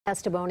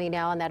Testimony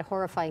now on that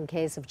horrifying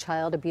case of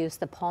child abuse,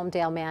 the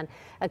Palmdale man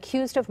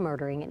accused of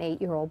murdering an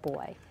 8-year-old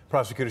boy.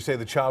 Prosecutors say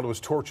the child was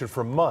tortured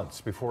for months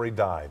before he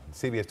died.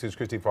 CBS 2's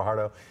Cristy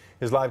Fajardo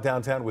is live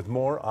downtown with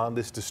more on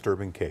this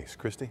disturbing case.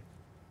 Cristy?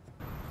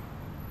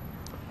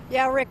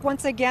 Yeah, Rick,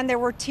 once again, there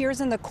were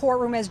tears in the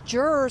courtroom as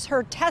jurors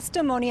heard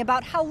testimony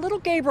about how little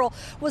Gabriel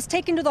was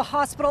taken to the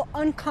hospital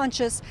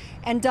unconscious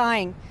and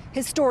dying.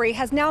 His story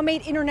has now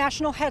made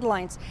international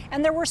headlines,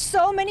 and there were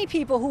so many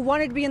people who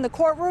wanted to be in the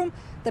courtroom,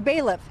 the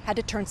bailiff had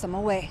to turn some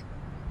away.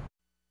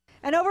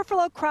 An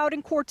overflowed crowd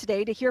in court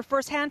today to hear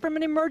firsthand from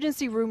an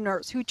emergency room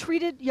nurse who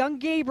treated young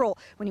Gabriel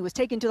when he was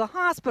taken to the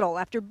hospital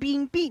after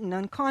being beaten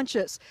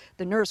unconscious.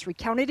 The nurse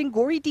recounted in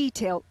gory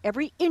detail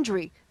every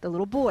injury the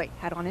little boy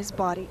had on his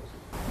body.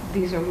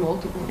 These are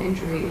multiple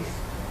injuries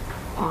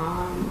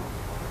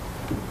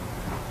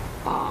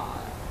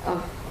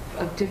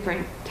of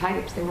different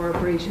types. There were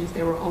abrasions,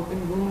 there were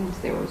open wounds,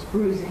 there was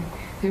bruising,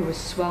 there was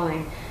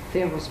swelling,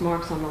 there was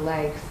marks on the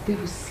legs, there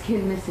was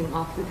skin missing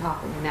off the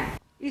top of the neck.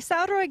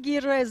 Isauro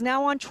Aguirre is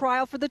now on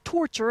trial for the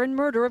torture and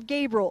murder of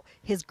Gabriel.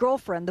 His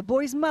girlfriend, the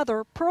boy's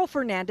mother, Pearl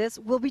Fernandez,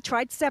 will be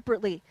tried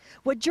separately.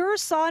 What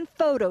jurors saw in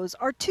photos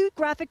are too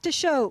graphic to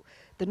show.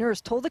 The nurse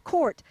told the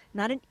court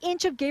not an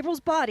inch of Gabriel's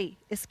body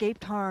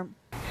escaped harm.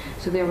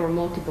 So there were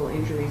multiple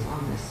injuries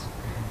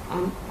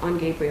on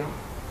Gabriel.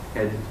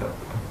 Head to toe.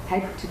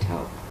 Head to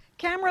toe.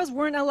 Cameras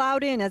weren't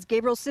allowed in as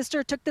Gabriel's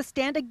sister took the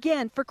stand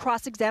again for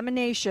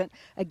cross-examination.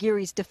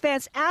 Aguirre's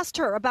defense asked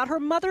her about her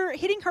mother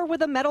hitting her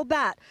with a metal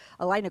bat,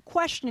 a line of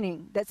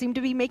questioning that seemed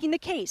to be making the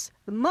case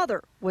the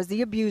mother was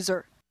the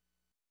abuser.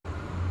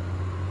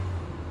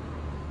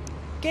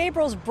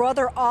 Gabriel's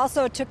brother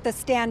also took the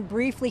stand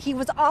briefly. He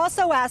was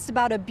also asked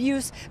about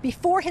abuse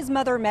before his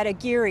mother met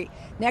Aguirre.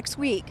 Next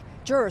week,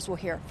 jurors will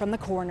hear from the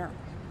coroner.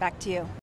 Back to you.